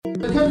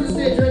Come to the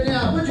stage right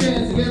now. Put your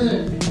hands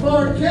together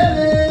for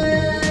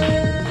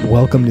Kevin.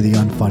 Welcome to the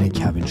Unfunny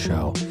Kevin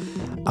Show.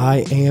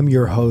 I am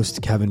your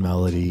host, Kevin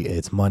Melody.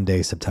 It's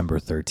Monday, September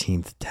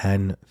 13th,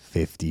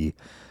 10:50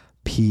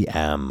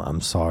 p.m.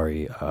 I'm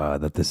sorry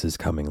that this is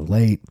coming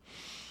late.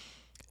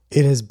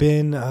 It has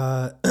been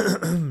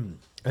an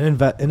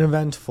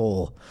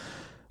eventful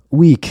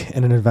week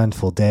and an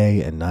eventful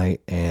day and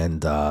night,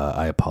 and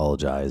I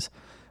apologize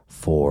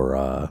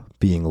for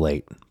being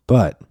late.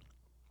 But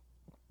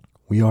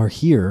we are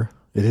here.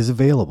 It is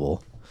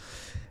available,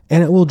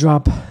 and it will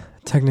drop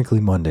technically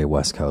Monday,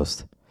 West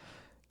Coast,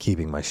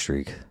 keeping my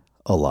streak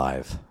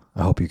alive.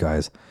 I hope you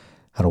guys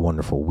had a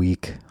wonderful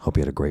week. Hope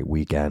you had a great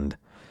weekend.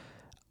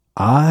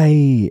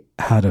 I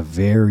had a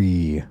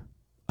very,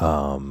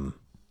 what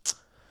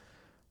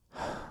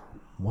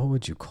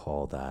would you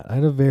call that? I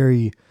had a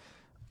very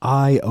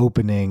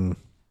eye-opening,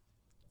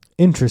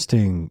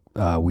 interesting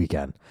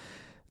weekend.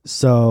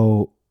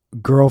 So,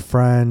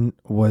 girlfriend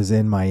was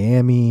in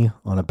Miami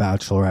on a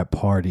bachelorette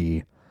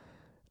party,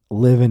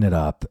 living it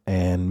up,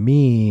 and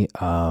me,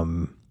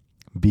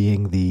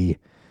 being the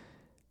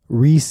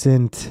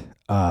recent,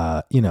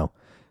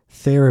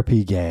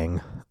 therapy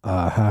gang,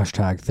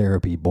 hashtag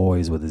therapy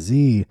boys with a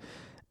Z,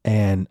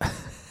 and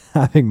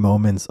having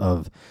moments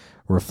of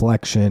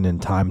reflection and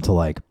time to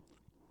like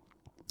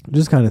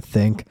just kind of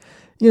think,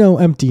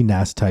 empty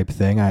nest type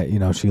thing.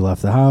 She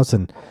left the house,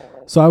 and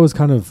so I was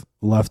kind of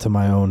left to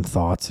my own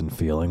thoughts and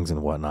feelings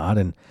and whatnot.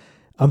 And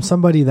I'm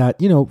somebody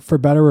that, for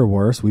better or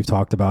worse, we've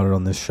talked about it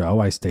on this show.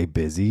 I stay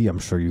busy. I'm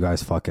sure you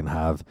guys fucking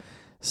have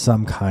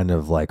some kind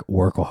of like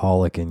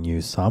workaholic in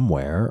you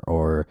somewhere,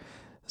 or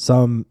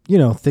some,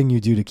 thing you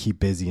do to keep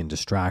busy and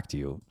distract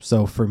you.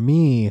 So for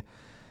me,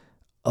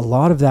 a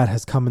lot of that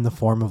has come in the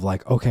form of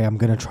like, okay, I'm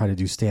going to try to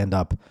do stand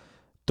up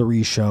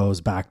 3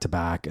 shows back to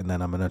back. And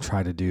then I'm going to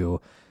try to do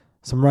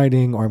some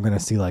writing, or I'm going to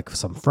see like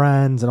some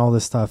friends and all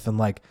this stuff. And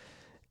like,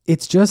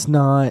 it's just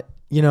not,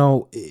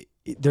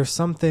 there's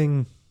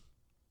something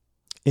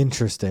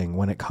interesting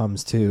when it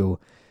comes to,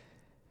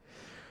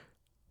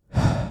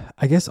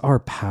 I guess, our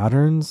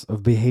patterns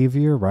of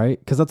behavior, right?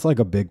 Because that's like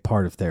a big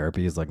part of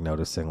therapy, is like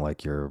noticing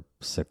like your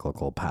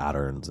cyclical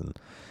patterns and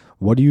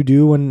what do you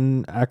do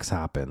when X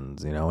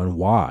happens, and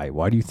why?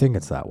 Why do you think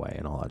it's that way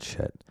and all that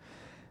shit?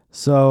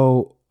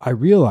 So I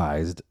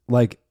realized,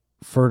 like,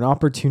 for an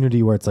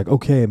opportunity where it's like,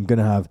 okay, I'm going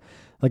to have,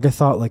 like, I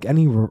thought like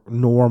any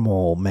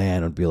normal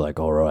man would be like,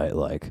 all right,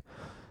 like,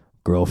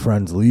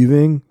 girlfriend's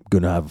leaving,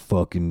 gonna have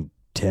fucking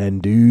 10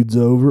 dudes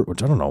over,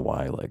 which I don't know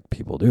why like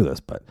people do this,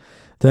 but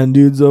 10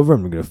 dudes over,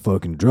 I'm gonna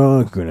fucking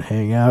drunk, gonna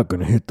hang out,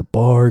 gonna hit the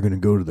bar, gonna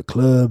go to the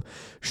club.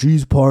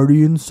 She's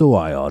partying, so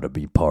I ought to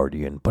be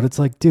partying. But it's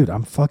like, dude,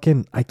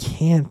 I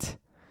can't.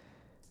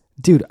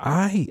 Dude,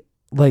 I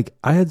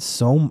had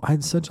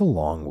such a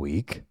long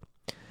week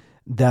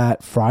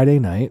that Friday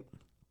night,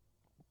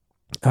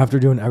 after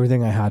doing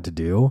everything I had to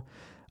do,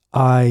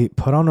 I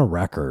put on a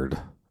record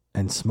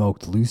and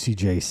smoked Lucy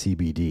J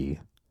CBD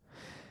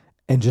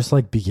and just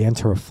like began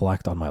to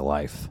reflect on my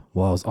life.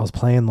 Well, I was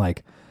playing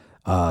like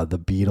the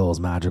Beatles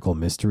Magical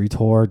Mystery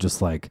Tour,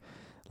 just like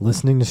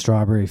listening to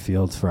Strawberry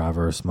Fields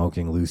Forever,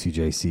 smoking Lucy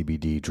J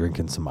CBD,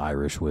 drinking some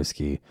Irish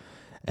whiskey.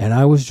 And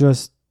I was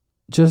just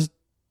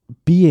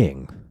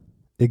being,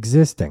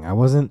 existing. I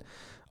wasn't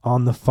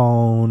on the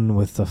phone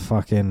with the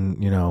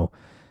fucking,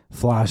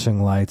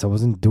 flashing lights. I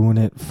wasn't doing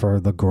it for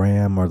the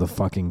gram or the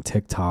fucking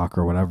TikTok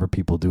or whatever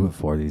people do it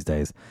for these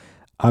days.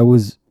 I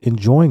was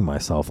enjoying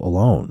myself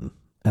alone,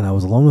 and I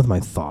was alone with my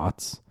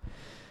thoughts.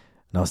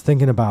 And I was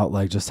thinking about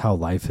like just how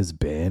life has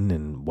been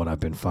and what I've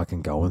been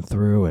fucking going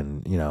through,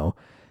 and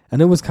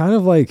and it was kind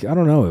of like, I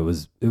don't know, it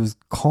was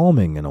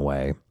calming in a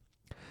way.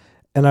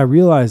 And I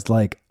realized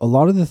like a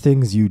lot of the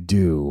things you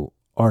do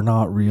are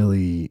not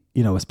really,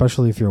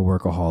 especially if you're a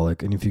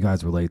workaholic, and if you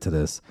guys relate to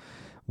this,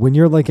 when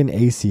you're like an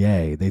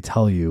ACA, they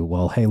tell you,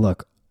 well, hey,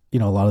 look, a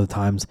lot of the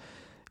times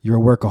you're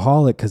a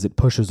workaholic because it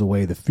pushes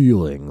away the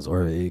feelings,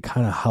 or it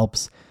kind of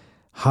helps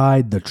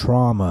hide the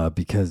trauma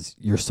because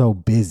you're so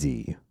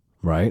busy,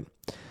 right?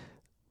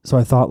 So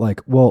I thought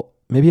like, well,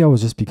 maybe I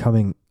was just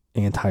becoming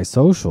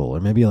antisocial, or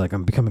maybe like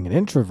I'm becoming an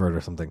introvert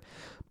or something.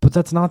 But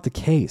that's not the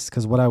case,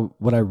 because what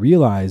I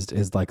realized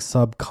is like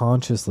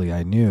subconsciously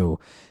I knew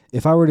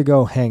if I were to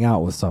go hang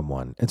out with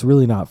someone, it's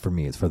really not for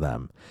me, it's for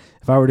them.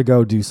 If I were to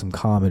go do some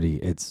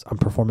comedy, I'm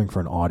performing for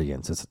an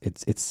audience.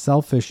 It's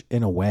selfish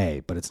in a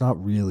way, but it's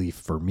not really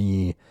for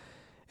me.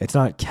 It's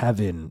not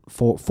Kevin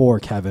for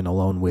Kevin,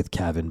 alone with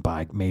Kevin,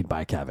 made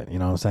by Kevin. You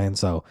know what I'm saying?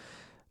 So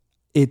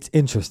it's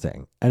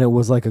interesting, and it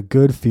was like a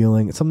good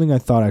feeling. It's something I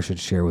thought I should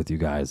share with you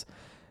guys.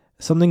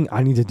 Something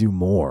I need to do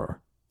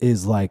more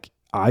is like,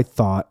 I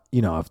thought,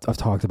 I've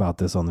talked about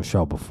this on the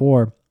show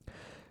before.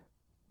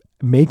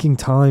 Making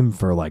time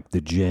for like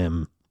the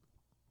gym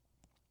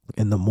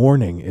in the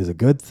morning is a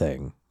good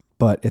thing,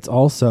 but it's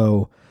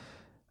also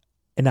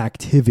an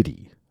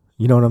activity.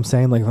 You know what I'm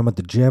saying? Like if I'm at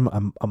the gym,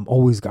 I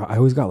always got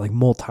like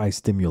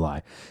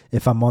multi-stimuli.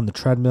 If I'm on the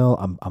treadmill,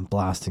 I'm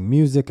blasting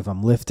music. If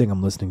I'm lifting,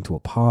 I'm listening to a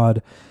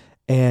pod.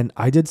 And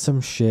I did some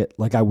shit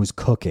like I was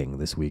cooking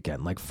this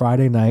weekend. Like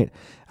Friday night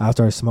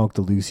after I smoked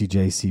the Lucy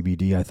J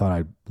CBD, I thought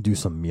I'd do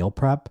some meal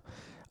prep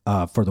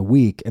for the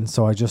week. And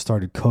so I just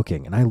started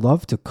cooking. And I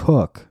love to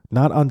cook,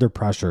 not under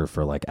pressure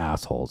for like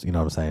assholes. You know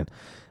what I'm saying?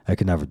 I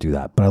could never do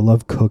that. But I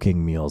love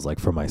cooking meals like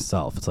for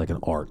myself. It's like an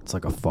art. It's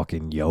like a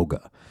fucking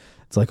yoga.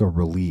 It's like a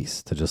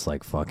release to just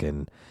like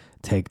fucking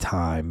take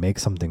time, make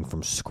something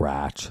from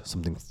scratch,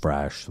 something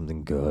fresh,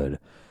 something good.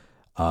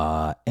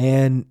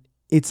 And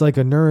it's like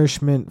a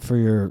nourishment for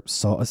your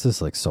soul. It's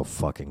just like so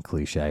fucking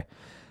cliche.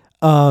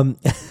 And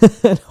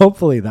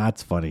hopefully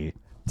that's funny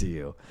to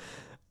you.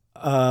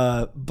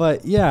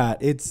 But yeah,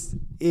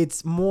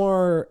 it's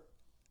more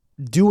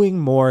doing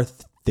more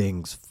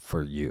things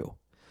for you.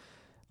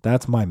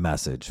 That's my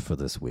message for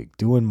this week.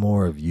 Doing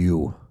more of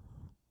you.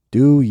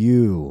 Do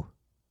you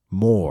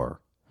more.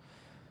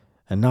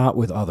 And not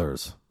with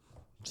others.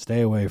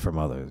 Stay away from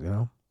others, you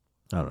know?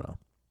 I don't know.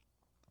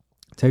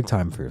 Take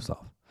time for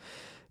yourself.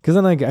 Because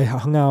then I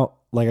hung out,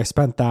 like I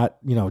spent that,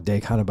 day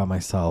kind of by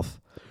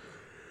myself.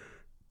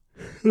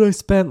 And I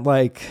spent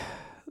like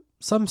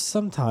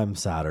sometime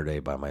Saturday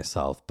by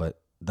myself,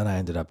 but then I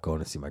ended up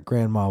going to see my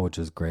grandma, which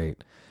is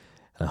great.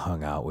 And I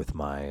hung out with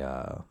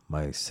my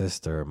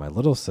sister, my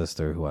little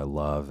sister, who I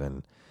love,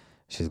 and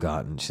she's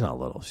not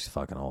little, she's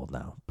fucking old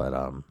now, but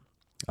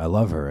I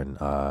love her, and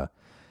no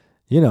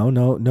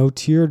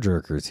tear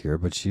jerkers here,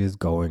 but she is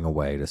going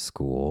away to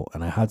school,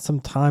 and I had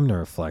some time to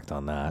reflect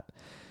on that,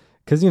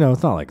 because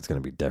it's not like it's gonna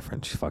be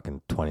different. She's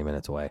fucking 20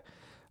 minutes away,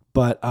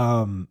 but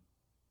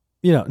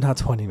not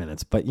 20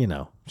 minutes, but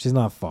she's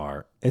not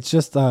far. It's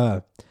just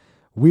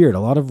weird. A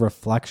lot of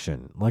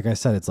reflection. Like I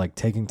said, it's like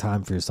taking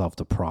time for yourself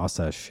to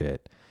process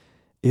shit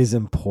is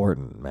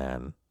important,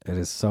 man. It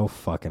is so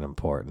fucking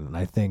important. And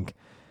I think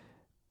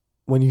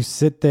when you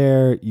sit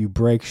there, you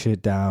break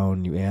shit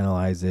down, you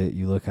analyze it,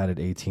 you look at it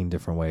 18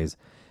 different ways,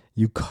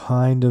 you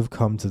kind of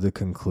come to the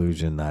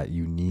conclusion that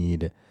you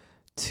need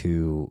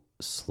to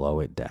slow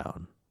it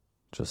down.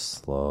 Just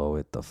slow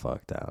it the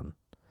fuck down.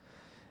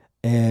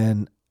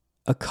 And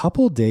a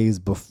couple days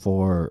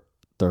before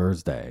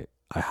Thursday,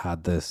 I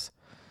had this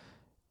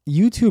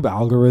YouTube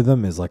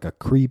algorithm is like a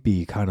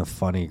creepy, kind of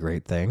funny,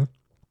 great thing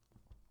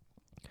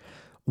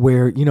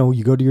where,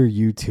 you go to your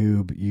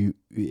YouTube,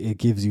 it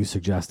gives you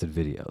suggested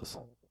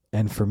videos.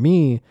 And for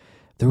me,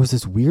 there was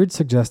this weird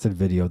suggested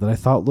video that I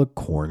thought looked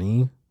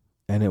corny.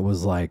 And it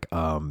was like,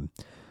 from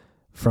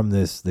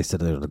this, they said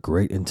they're the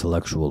great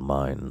intellectual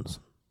minds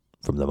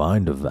from the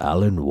mind of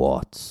Alan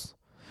Watts.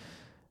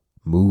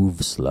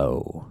 Move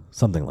slow.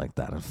 Something like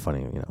that. A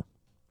funny,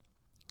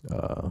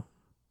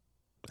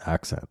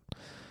 accent.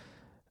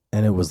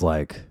 And it was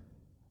like,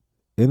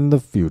 in the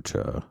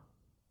future,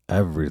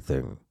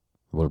 everything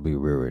will be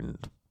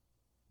ruined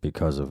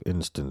because of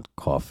instant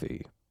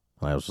coffee.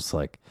 And I was just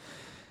like,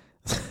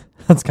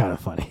 that's kind of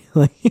funny.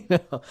 Like,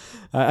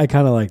 I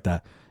kind of like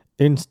that.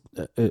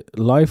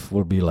 Life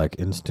will be like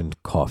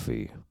instant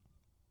coffee.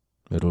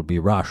 It'll be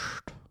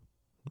rushed.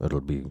 It'll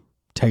be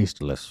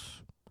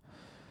tasteless.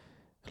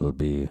 It'll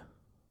be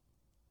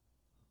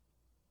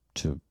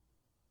to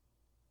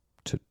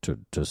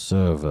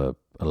serve a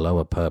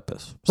lower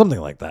purpose, something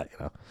like that,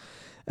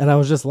 And I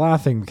was just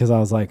laughing because I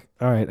was like,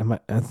 all right,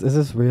 is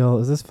this real?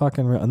 Is this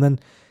fucking real? And then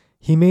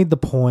he made the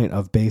point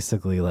of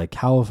basically like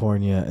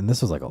California, and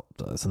this was like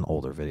it's an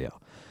older video,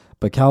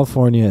 but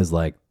California is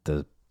like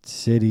the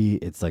city,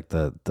 it's like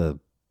the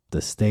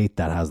state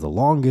that has the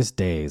longest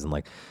days, and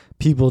like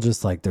people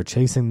just like they're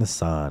chasing the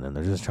sun and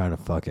they're just trying to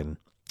fucking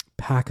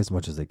pack as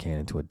much as they can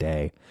into a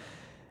day.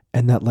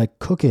 And that like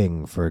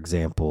cooking, for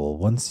example,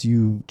 once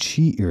you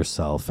cheat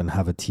yourself and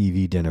have a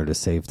TV dinner to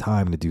save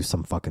time to do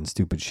some fucking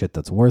stupid shit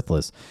that's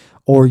worthless,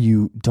 or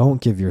you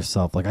don't give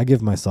yourself, like I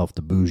give myself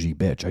the bougie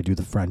bitch. I do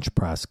the French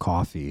press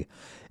coffee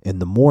in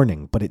the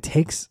morning, but it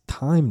takes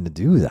time to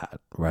do that,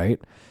 right?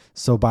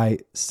 So by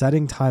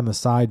setting time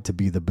aside to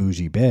be the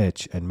bougie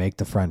bitch and make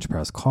the French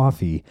press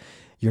coffee,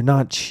 you're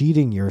not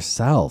cheating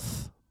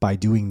yourself by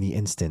doing the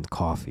instant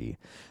coffee.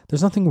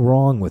 There's nothing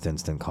wrong with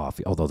instant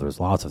coffee, although there's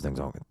lots of things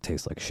wrong. It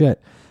tastes like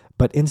shit.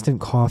 But instant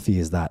coffee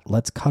is that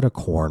let's cut a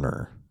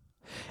corner.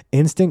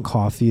 Instant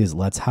coffee is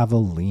let's have a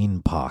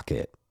lean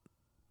pocket.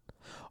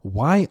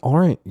 Why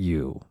aren't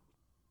you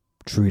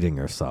treating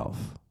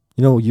yourself?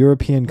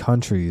 European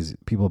countries,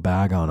 people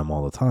bag on them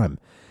all the time.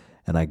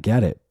 And I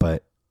get it.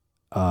 But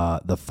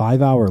the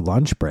 5-hour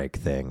lunch break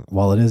thing,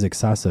 while it is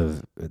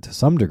excessive to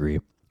some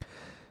degree,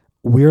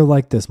 we're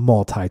like this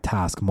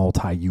multitask,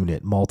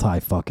 multi-unit,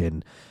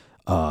 multi-fucking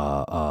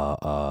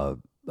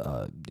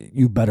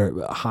you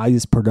better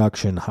highest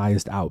production,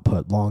 highest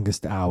output,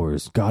 longest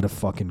hours, gotta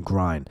fucking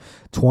grind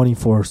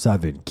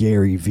 24/7.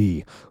 Gary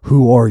V,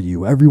 who are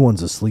you?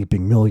 Everyone's a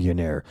sleeping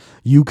millionaire.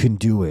 You can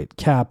do it.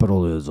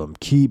 Capitalism.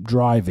 Keep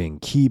driving,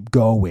 keep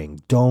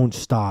going, don't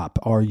stop.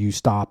 Are you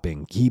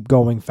stopping? Keep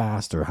going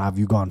faster. Have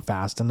you gone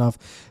fast enough?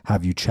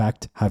 Have you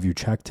checked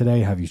today?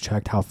 Have you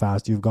checked how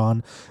fast you've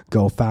gone?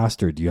 Go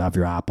faster. Do you have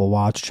your Apple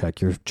Watch?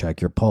 Check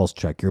your pulse,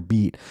 check your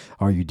beat.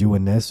 Are you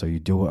doing this? How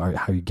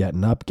are you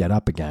getting up? Get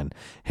up again.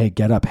 Hey,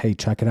 get up. Hey,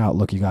 check it out.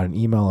 Look, you got an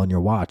email on your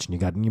watch, and you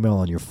got an email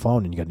on your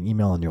phone, and you got an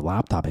email on your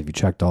laptop. Have you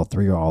checked all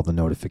three? Are all the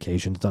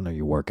notifications done? Are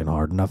you working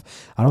hard enough?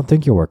 I don't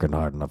think you're working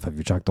hard enough. Have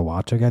you checked the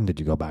watch again? Did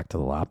you go back to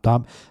the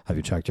laptop? Have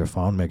you checked your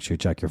phone? Make sure you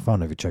check your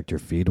phone. Have you checked your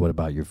feed? What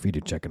about your feed?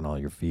 You're checking all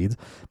your feeds.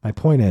 My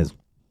point is,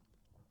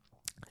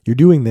 you're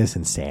doing this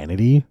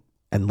insanity,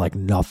 and like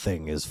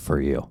nothing is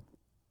for you.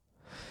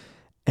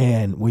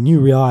 And when you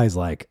realize,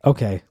 like,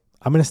 okay,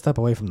 I'm going to step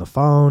away from the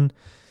phone.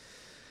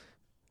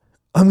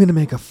 I'm going to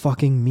make a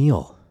fucking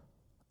meal.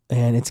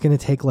 And it's going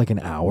to take like an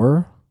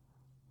hour,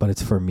 but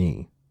it's for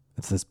me.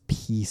 It's this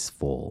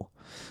peaceful,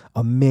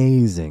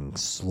 amazing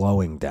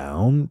slowing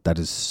down that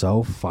is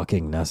so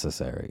fucking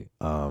necessary.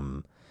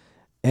 And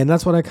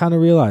that's what I kind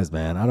of realized,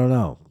 man. I don't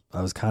know.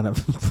 I was kind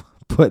of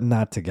putting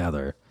that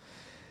together.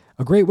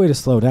 A great way to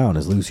slow down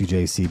is Lucy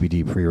J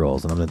CBD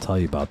pre-rolls, and I'm going to tell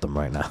you about them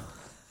right now.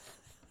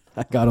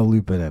 I got to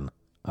loop it in.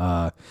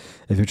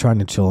 If you're trying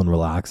to chill and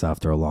relax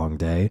after a long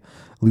day,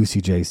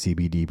 Lucy J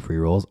CBD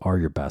pre-rolls are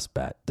your best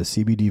bet. The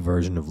CBD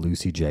version of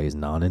Lucy J is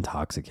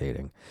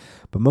non-intoxicating,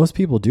 but most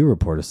people do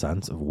report a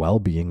sense of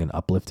well-being and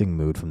uplifting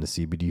mood from the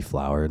CBD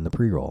flower in the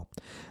pre-roll.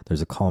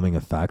 There's a calming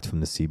effect from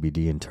the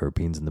CBD and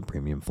terpenes in the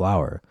premium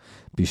flower.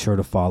 Be sure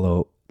to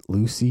follow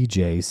Lucy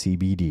J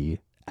CBD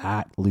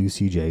at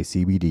Lucy J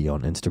CBD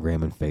on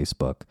Instagram and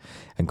Facebook,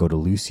 and go to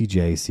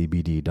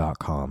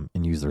lucyjcbd.com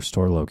and use their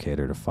store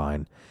locator to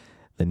find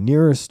the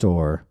nearest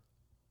store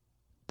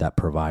that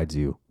provides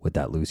you with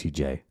that Lucy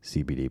J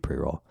CBD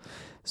pre-roll.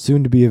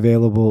 Soon to be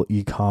available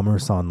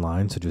e-commerce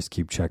online, so just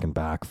keep checking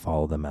back.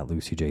 Follow them at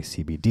Lucy J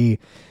CBD.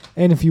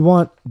 And if you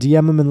want,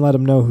 DM them and let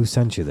them know who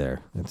sent you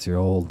there. It's your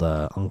old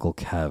Uncle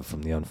Kev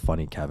from the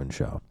Unfunny Kevin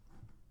show.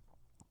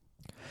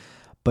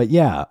 But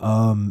yeah,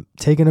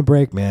 taking a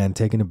break, man,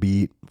 taking a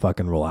beat,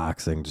 fucking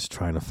relaxing, just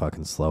trying to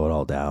fucking slow it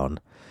all down.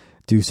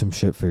 Do some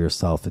shit for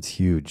yourself. It's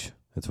huge.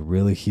 It's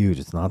really huge.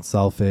 It's not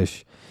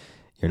selfish.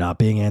 You're not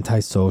being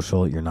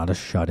antisocial. You're not a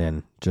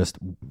shut-in. Just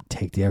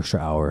take the extra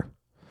hour.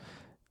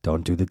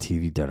 Don't do the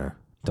TV dinner.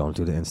 Don't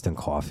do the instant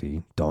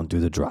coffee. Don't do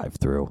the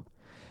drive-through.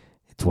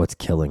 It's what's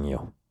killing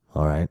you,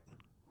 all right?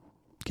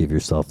 Give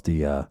yourself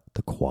the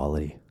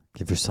quality.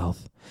 Give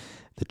yourself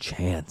the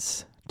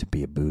chance to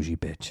be a bougie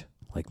bitch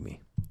like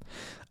me.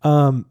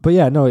 But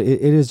yeah, no,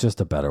 it is just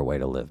a better way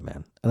to live,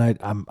 man. And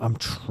I'm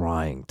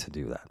trying to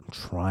do that. I'm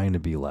trying to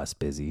be less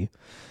busy,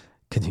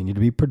 continue to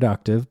be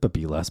productive, but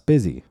be less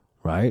busy,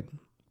 right?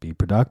 Be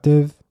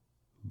productive,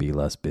 be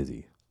less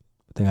busy.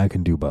 I think I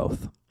can do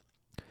both.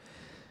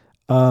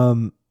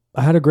 I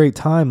had a great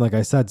time. Like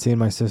I said, seeing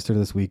my sister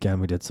this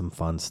weekend, we did some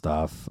fun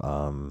stuff.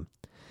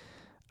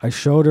 I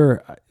showed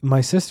her,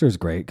 my sister's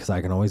great because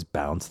I can always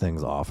bounce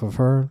things off of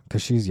her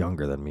because she's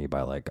younger than me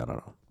by like, I don't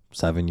know,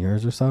 7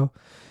 years or so.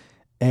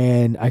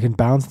 And I can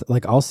bounce,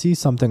 like I'll see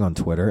something on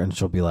Twitter and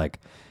she'll be like,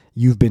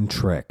 you've been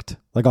tricked.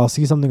 Like I'll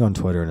see something on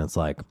Twitter and it's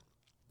like,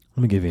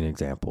 let me give you an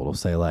example. It'll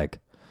say like,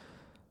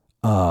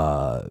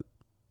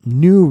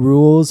 new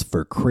rules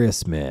for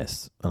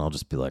Christmas. And I'll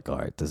just be like, all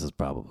right, this is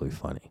probably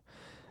funny.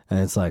 And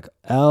it's like,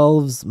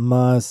 elves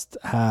must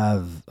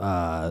have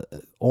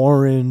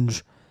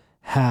orange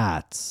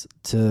hats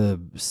to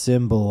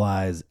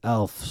symbolize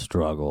elf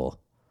struggle.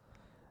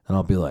 And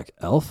I'll be like,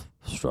 elf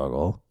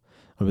struggle?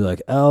 I'll be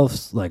like,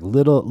 elves, like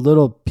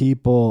little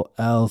people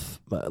of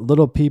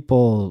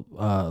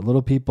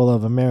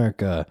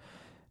America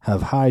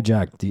have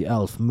hijacked the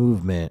elf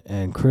movement,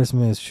 and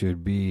Christmas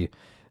should be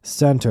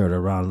centered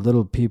around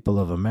little people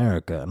of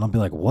America. And I'll be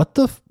like, what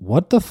the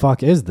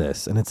fuck is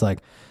this? And it's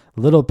like,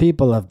 little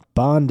people have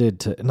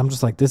bonded to, and I'm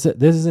just like, this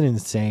is an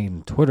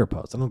insane Twitter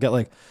post. And I'll get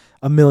like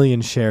 1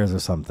 million shares or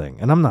something.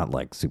 And I'm not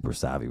like super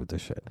savvy with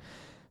this shit.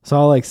 So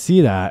I'll like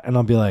see that and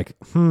I'll be like,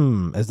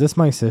 is this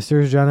my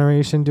sister's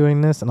generation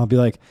doing this? And I'll be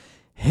like,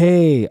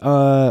 hey,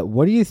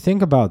 what do you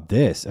think about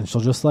this? And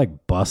she'll just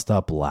like bust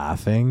up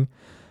laughing,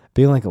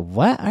 being like,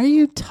 what are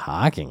you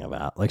talking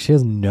about? Like she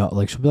has no,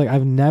 like she'll be like,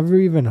 I've never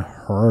even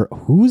heard,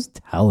 who's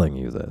telling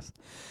you this?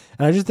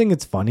 And I just think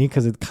it's funny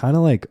because it's kind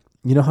of like,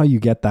 you know how you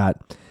get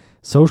that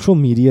social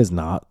media is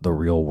not the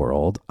real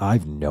world.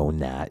 I've known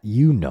that.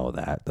 You know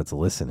that. That's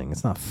listening.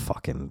 It's not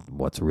fucking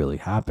what's really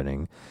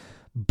happening.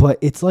 But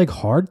it's like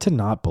hard to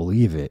not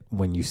believe it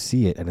when you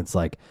see it. And it's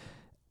like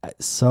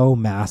so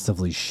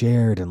massively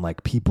shared and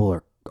like people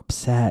are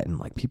upset and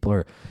like people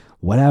are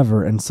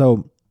whatever. And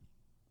so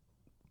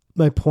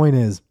my point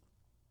is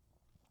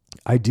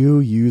I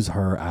do use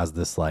her as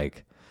this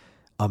like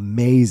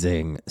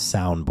amazing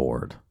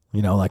soundboard,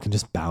 you know, like I can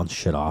just bounce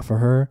shit off of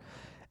her.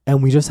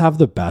 And we just have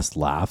the best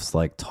laughs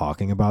like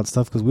talking about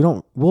stuff because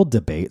we'll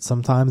debate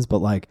sometimes,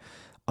 but like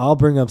I'll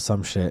bring up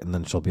some shit and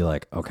then she'll be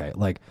like, okay,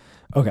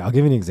 I'll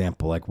give you an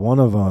example. Like one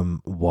of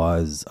them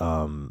was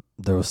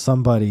there was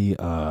somebody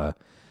on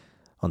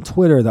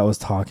Twitter that was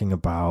talking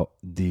about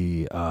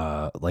the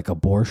like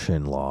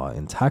abortion law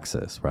in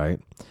Texas, right?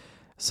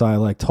 So I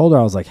like told her,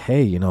 I was like,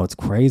 hey, you know, it's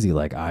crazy.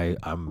 Like I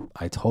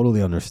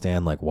totally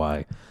understand like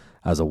why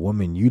as a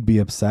woman you'd be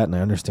upset, and I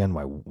understand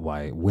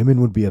why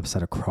women would be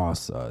upset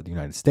across the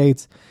United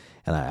States.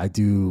 And I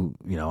do,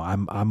 you know,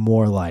 I'm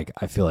more like,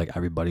 I feel like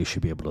everybody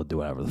should be able to do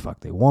whatever the fuck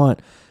they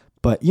want.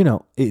 But, you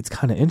know, it's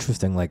kind of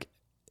interesting. Like,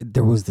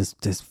 there was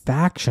this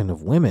faction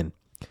of women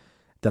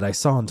that I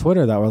saw on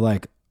Twitter that were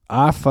like,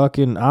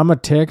 I'm a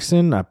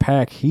Texan, I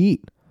pack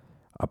heat.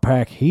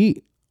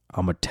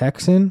 I'm a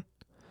Texan,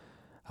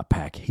 I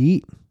pack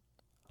heat.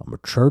 I'm a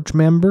church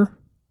member,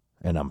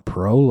 and I'm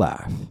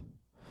pro-life.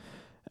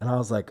 And I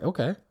was like,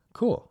 okay,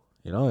 cool.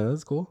 You know,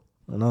 that's cool.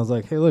 And I was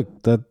like, hey, look,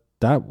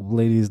 that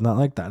lady's not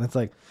like that. And it's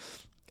like,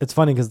 it's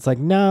funny because it's like,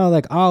 no,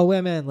 like all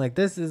women, like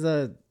this is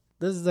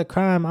a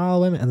crime,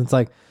 all women. And it's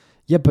like,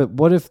 yeah, but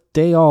what if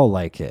they all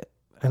like it?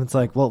 And it's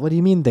like, well, what do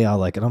you mean they all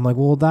like it? I'm like,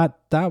 well,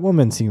 that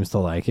woman seems to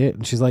like it.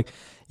 And she's like,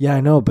 yeah,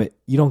 I know, but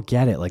you don't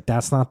get it. Like,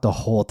 that's not the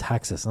whole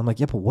Texas. And I'm like,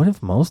 yeah, but what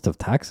if most of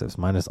Texas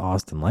minus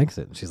Austin likes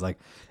it? And she's like,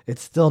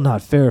 it's still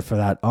not fair for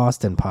that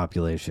Austin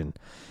population.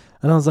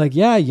 And I was like,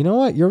 yeah, you know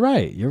what? You're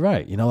right. You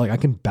know, like I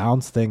can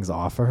bounce things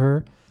off of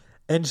her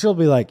and she'll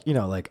be like, you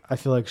know, like I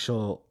feel like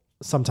she'll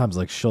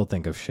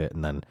think of shit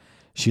and then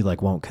she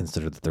like won't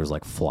consider that there's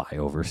like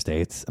flyover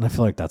states. And I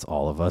feel like that's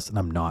all of us. And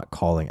I'm not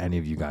calling any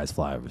of you guys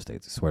flyover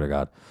states. I swear to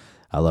God,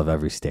 I love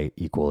every state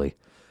equally.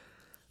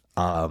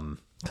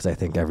 Because I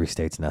think every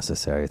state's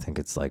necessary. I think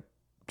it's like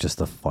just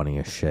the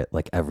funniest shit.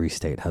 Like every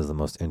state has the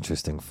most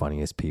interesting,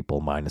 funniest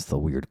people, minus the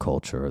weird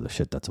culture or the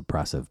shit that's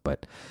oppressive.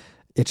 But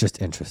it's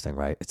just interesting,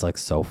 right? It's like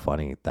so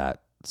funny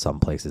that some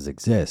places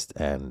exist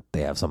and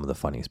they have some of the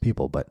funniest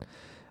people. But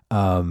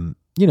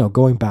you know,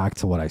 going back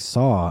to what I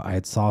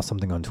had saw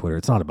something on Twitter.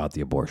 It's not about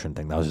the abortion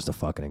thing. That was just a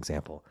fucking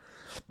example.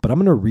 But I'm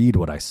going to read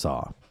what I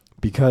saw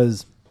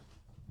because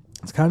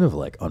it's kind of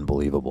like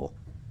unbelievable.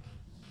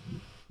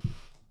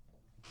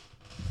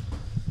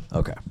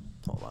 Okay,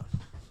 hold on.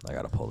 I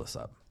got to pull this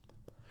up.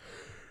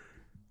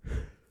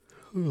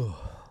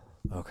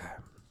 Okay.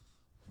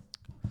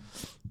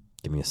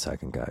 Give me a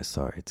second, guys.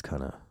 Sorry, it's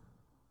kind of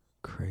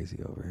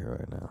crazy over here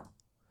right now.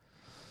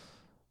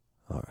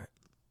 All right.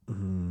 No.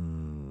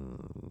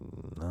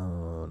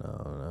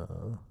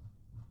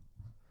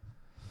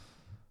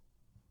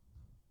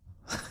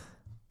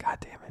 God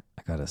damn it.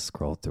 I got to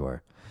scroll through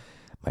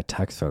my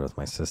text thread with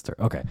my sister.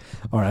 Okay.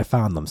 All right, I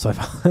found them. So I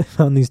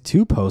found these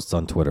two posts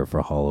on Twitter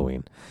for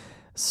Halloween.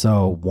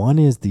 So one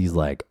is these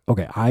like,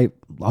 okay,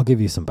 I'll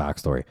give you some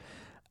backstory.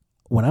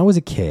 When I was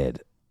a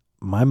kid,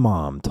 my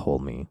mom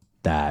told me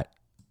that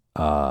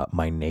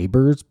my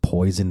neighbors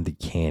poisoned the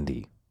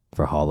candy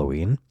for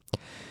Halloween.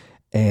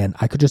 And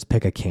I could just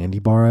pick a candy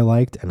bar I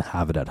liked and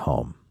have it at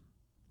home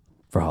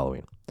for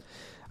Halloween.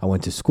 I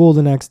went to school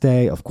the next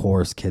day. Of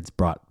course, kids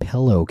brought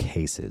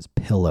pillowcases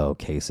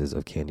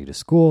of candy to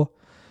school.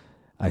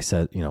 I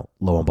said, you know,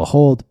 lo and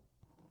behold,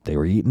 they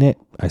were eating it.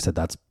 I said,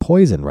 that's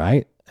poison,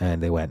 right?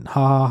 And they went,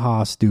 ha, ha,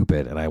 ha,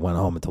 stupid. And I went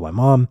home and told my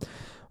mom.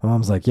 My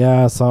mom's like,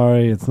 yeah,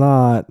 sorry, it's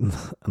not. And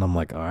I'm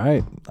like, all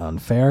right,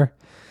 unfair.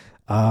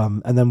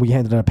 And then we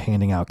ended up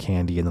handing out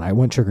candy. And then I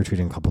went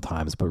trick-or-treating a couple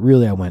times. But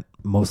really, I went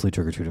mostly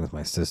trick-or-treating with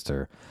my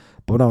sister.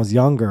 But when I was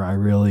younger,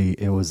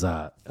 it was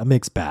a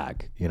mixed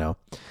bag, you know?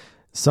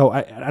 So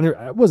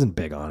I wasn't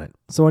big on it.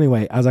 So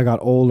anyway, as I got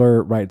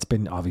older, right, it's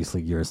been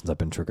obviously years since I've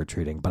been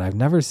trick-or-treating, but I've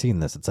never seen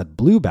this. It said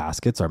blue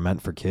baskets are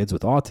meant for kids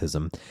with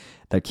autism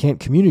that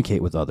can't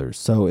communicate with others.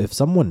 So if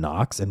someone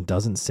knocks and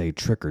doesn't say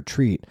trick or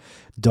treat,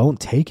 don't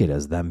take it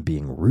as them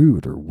being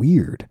rude or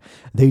weird.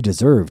 They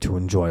deserve to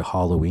enjoy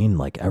Halloween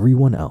like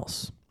everyone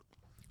else.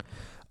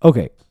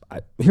 Okay,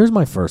 here's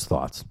my first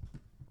thoughts.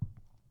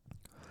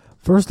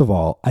 First of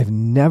all, I've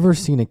never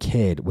seen a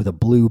kid with a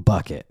blue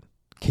bucket.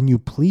 Can you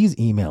please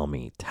email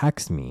me,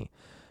 text me,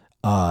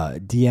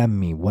 DM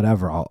me,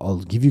 whatever.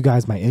 I'll give you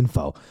guys my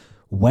info.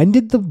 When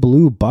did the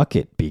blue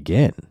bucket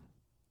begin?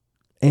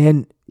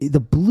 And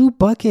the blue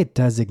bucket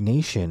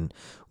designation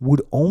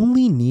would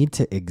only need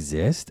to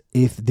exist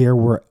if there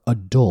were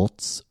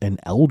adults and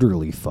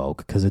elderly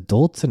folk, because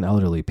adults and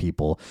elderly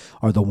people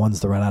are the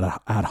ones that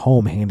are at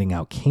home handing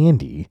out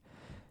candy.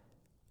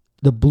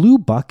 The blue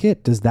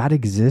bucket, does that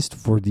exist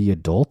for the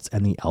adults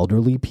and the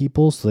elderly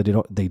people so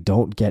that they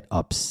don't get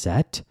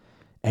upset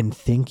and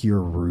think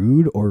you're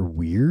rude or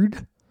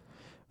weird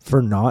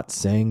for not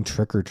saying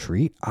trick or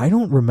treat? I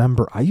don't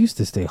remember. I used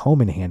to stay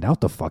home and hand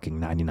out the fucking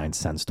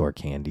 99-cent store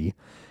candy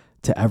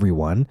to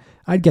everyone.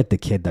 I'd get the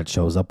kid that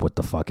shows up with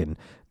the fucking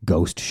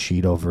ghost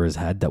sheet over his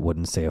head that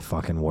wouldn't say a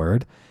fucking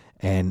word.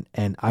 And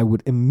I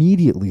would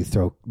immediately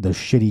throw the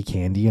shitty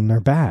candy in their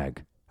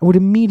bag. I would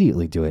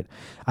immediately do it.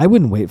 I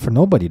wouldn't wait for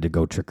nobody to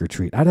go trick or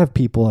treat. I'd have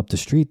people up the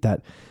street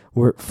that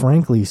were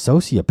frankly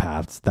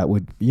sociopaths that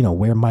would, you know,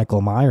 wear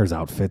Michael Myers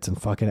outfits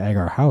and fucking egg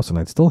our house, and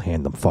I'd still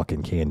hand them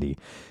fucking candy.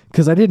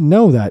 Because I didn't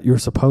know that you're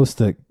supposed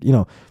to, you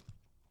know,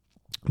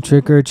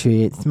 trick or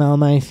treat, smell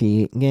my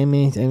feet, give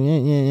me.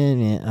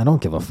 I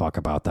don't give a fuck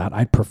about that.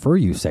 I'd prefer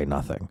you say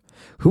nothing.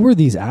 Who are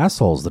these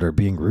assholes that are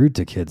being rude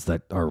to kids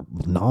that are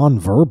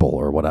nonverbal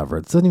or whatever?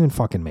 It doesn't even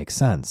fucking make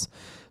sense.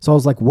 So I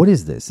was like, what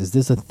is this? Is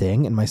this a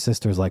thing? And my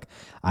sister's like,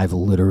 I've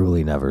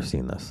literally never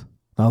seen this.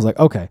 And I was like,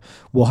 okay,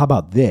 well, how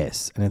about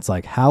this? And it's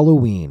like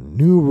Halloween,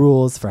 new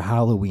rules for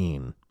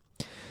Halloween.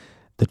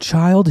 The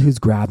child who's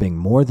grabbing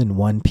more than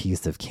one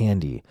piece of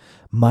candy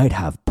might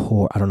have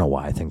poor, I don't know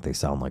why I think they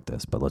sound like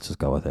this, but let's just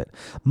go with it,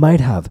 might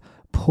have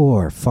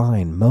poor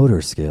fine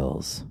motor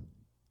skills.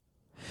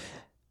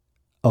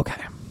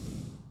 Okay.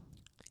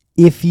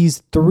 If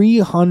he's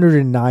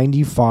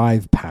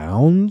 395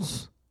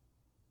 pounds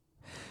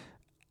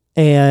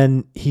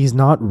and he's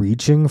not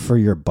reaching for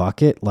your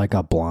bucket like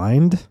a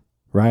blind,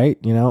 right?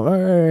 You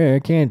know, I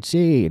can't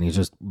see. And he's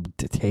just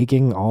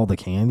taking all the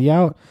candy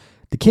out.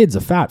 The kid's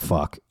a fat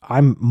fuck.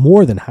 I'm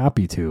more than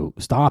happy to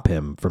stop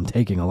him from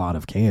taking a lot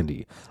of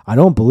candy. I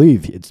don't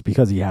believe it's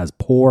because he has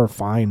poor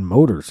fine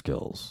motor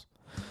skills.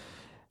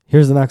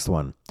 Here's the next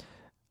one.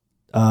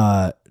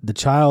 The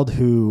child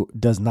who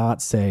does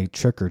not say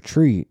trick or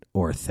treat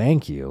or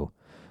thank you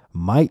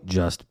might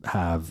just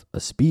have a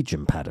speech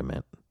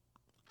impediment.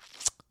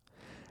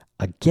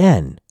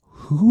 Again,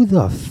 who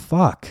the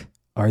fuck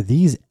are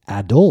these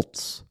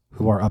adults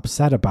who are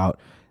upset about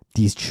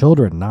these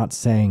children not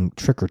saying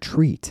trick or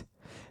treat?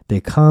 They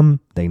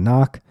come, they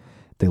knock,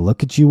 they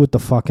look at you with the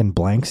fucking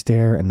blank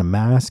stare and the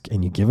mask,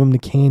 and you give them the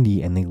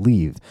candy and they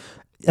leave.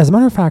 As a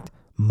matter of fact,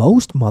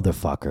 most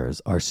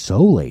motherfuckers are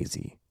so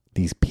lazy.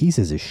 These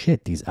pieces of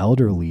shit, these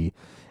elderly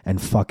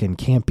and fucking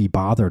can't be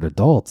bothered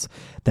adults,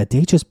 that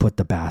they just put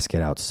the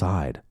basket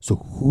outside. So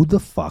who the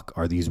fuck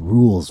are these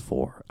rules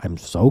for? I'm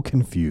so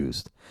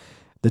confused.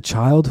 The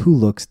child who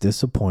looks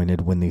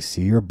disappointed when they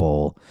see your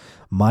bowl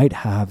might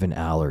have an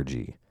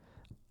allergy.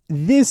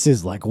 This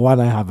is like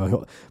one I have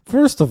a...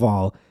 First of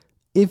all,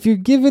 if you're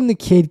giving the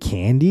kid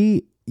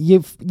candy,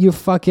 you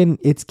fucking...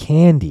 It's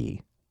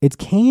candy. It's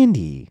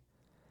candy.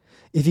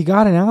 If you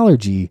got an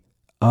allergy,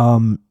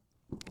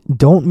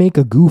 don't make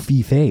a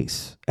goofy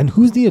face. And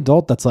who's the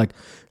adult that's like,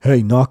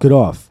 hey, knock it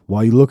off.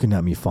 Why are you looking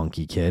at me,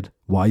 funky kid?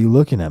 Why are you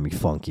looking at me,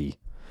 funky?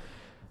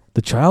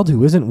 The child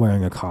who isn't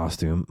wearing a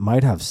costume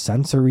might have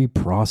sensory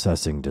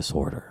processing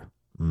disorder.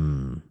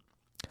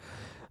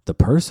 The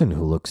person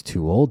who looks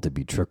too old to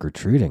be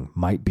trick-or-treating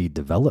might be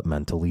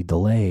developmentally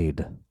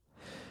delayed.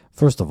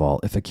 First of all,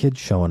 if a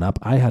kid's showing up,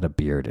 I had a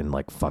beard in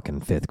like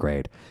fucking 5th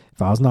grade.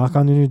 If I was knocking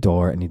on your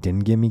door and you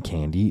didn't give me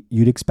candy,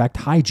 you'd expect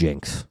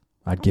hijinks.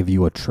 I'd give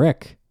you a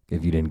trick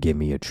if you didn't give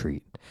me a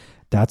treat.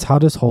 That's how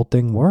this whole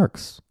thing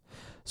works.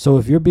 So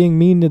if you're being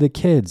mean to the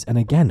kids, and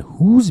again,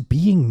 who's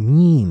being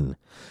mean?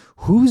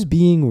 Who's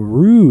being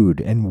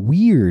rude and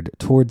weird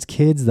towards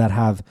kids that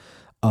have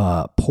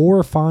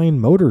poor fine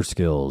motor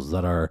skills,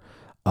 that are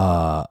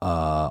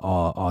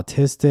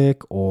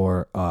autistic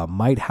or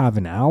might have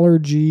an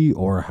allergy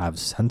or have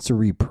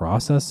sensory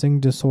processing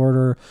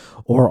disorder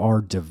or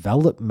are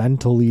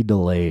developmentally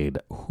delayed?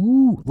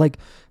 Who, like,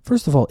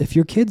 first of all, if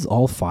your kid's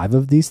all 5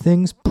 of these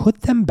things,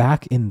 put them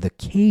back in the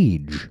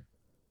cage.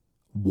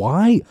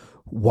 Why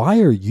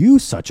are you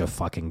such a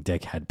fucking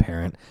dickhead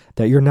parent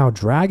that you're now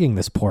dragging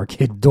this poor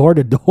kid door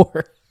to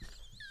door?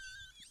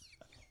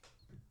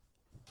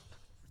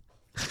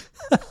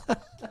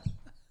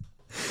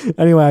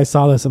 Anyway, I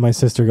saw this and my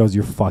sister goes,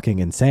 you're fucking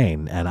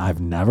insane. And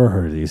I've never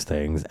heard of these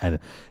things. And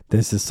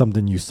this is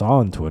something you saw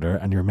on Twitter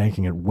and you're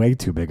making it way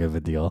too big of a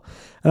deal.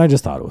 And I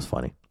just thought it was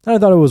funny. And I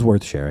thought it was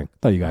worth sharing.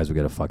 Thought you guys would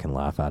get a fucking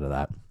laugh out of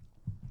that.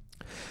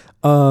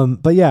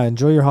 But yeah,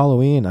 enjoy your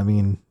Halloween. I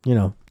mean, you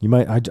know, you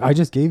might, I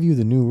just gave you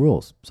the new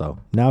rules. So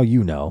now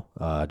you know,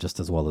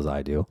 just as well as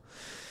I do.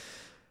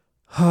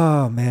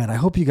 Oh man, I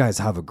hope you guys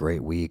have a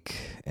great week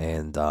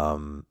and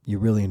you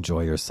really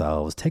enjoy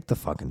yourselves. Take the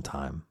fucking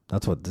time.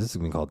 That's what this is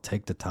being called.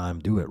 Take the time,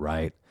 do it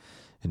right.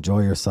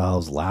 Enjoy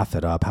yourselves, laugh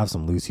it up, have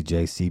some Lucy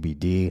J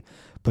CBD,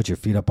 put your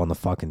feet up on the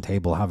fucking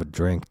table, have a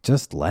drink.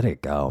 Just let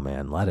it go,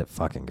 man. Let it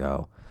fucking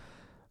go.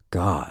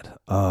 God.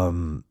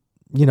 You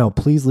know,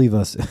 please leave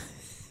us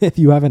if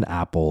you have an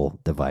Apple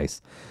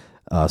device,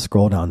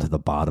 scroll down to the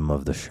bottom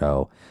of the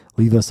show.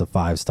 Leave us a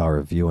 5-star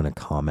review and a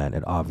comment.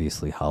 It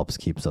obviously helps,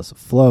 keeps us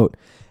afloat.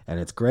 And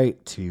it's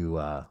great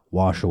to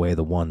wash away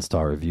the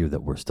 1-star review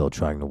that we're still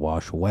trying to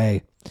wash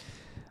away.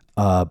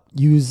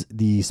 Use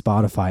the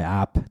Spotify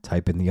app,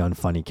 type in the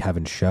Unfunny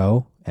Kevin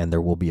Show, and there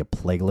will be a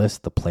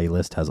playlist. The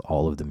playlist has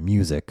all of the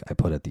music I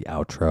put at the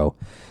outro.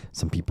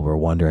 Some people were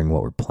wondering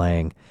what we're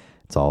playing.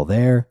 It's all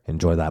there.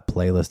 Enjoy that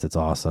playlist. It's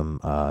awesome.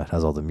 It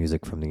has all the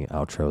music from the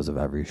outros of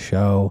every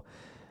show.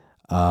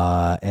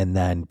 And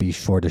then be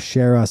sure to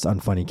share us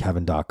on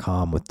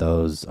funnyKevin.com with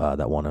those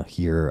that want to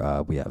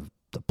hear. We have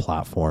the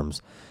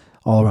platforms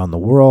all around the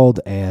world,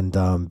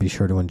 and be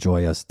sure to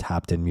enjoy us.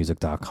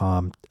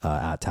 TappedInMusic.com,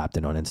 at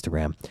TappedIn on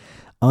Instagram.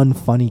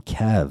 Unfunny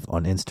Kev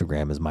on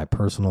Instagram is my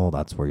personal.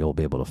 That's where you'll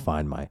be able to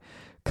find my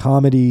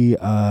comedy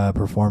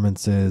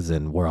performances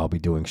and where I'll be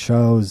doing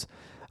shows.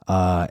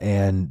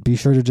 And be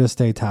sure to just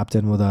stay tapped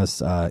in with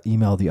us.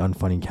 Email the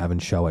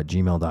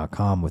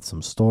unfunnykevin@gmail.com with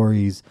some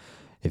stories.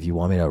 If you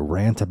want me to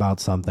rant about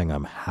something,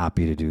 I'm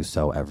happy to do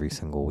so every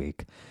single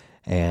week.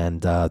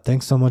 And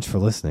thanks so much for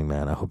listening,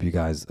 man. I hope you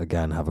guys,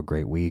 again, have a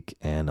great week.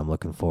 And I'm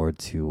looking forward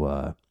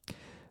to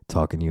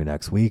talking to you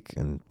next week.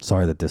 And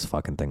sorry that this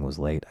fucking thing was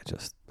late. I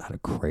just had a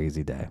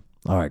crazy day.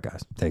 All right,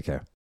 guys. Take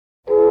care.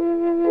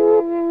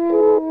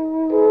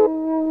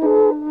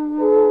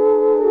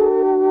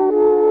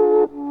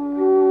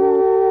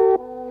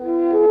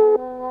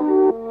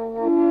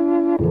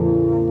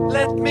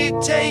 me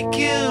take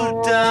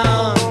you down.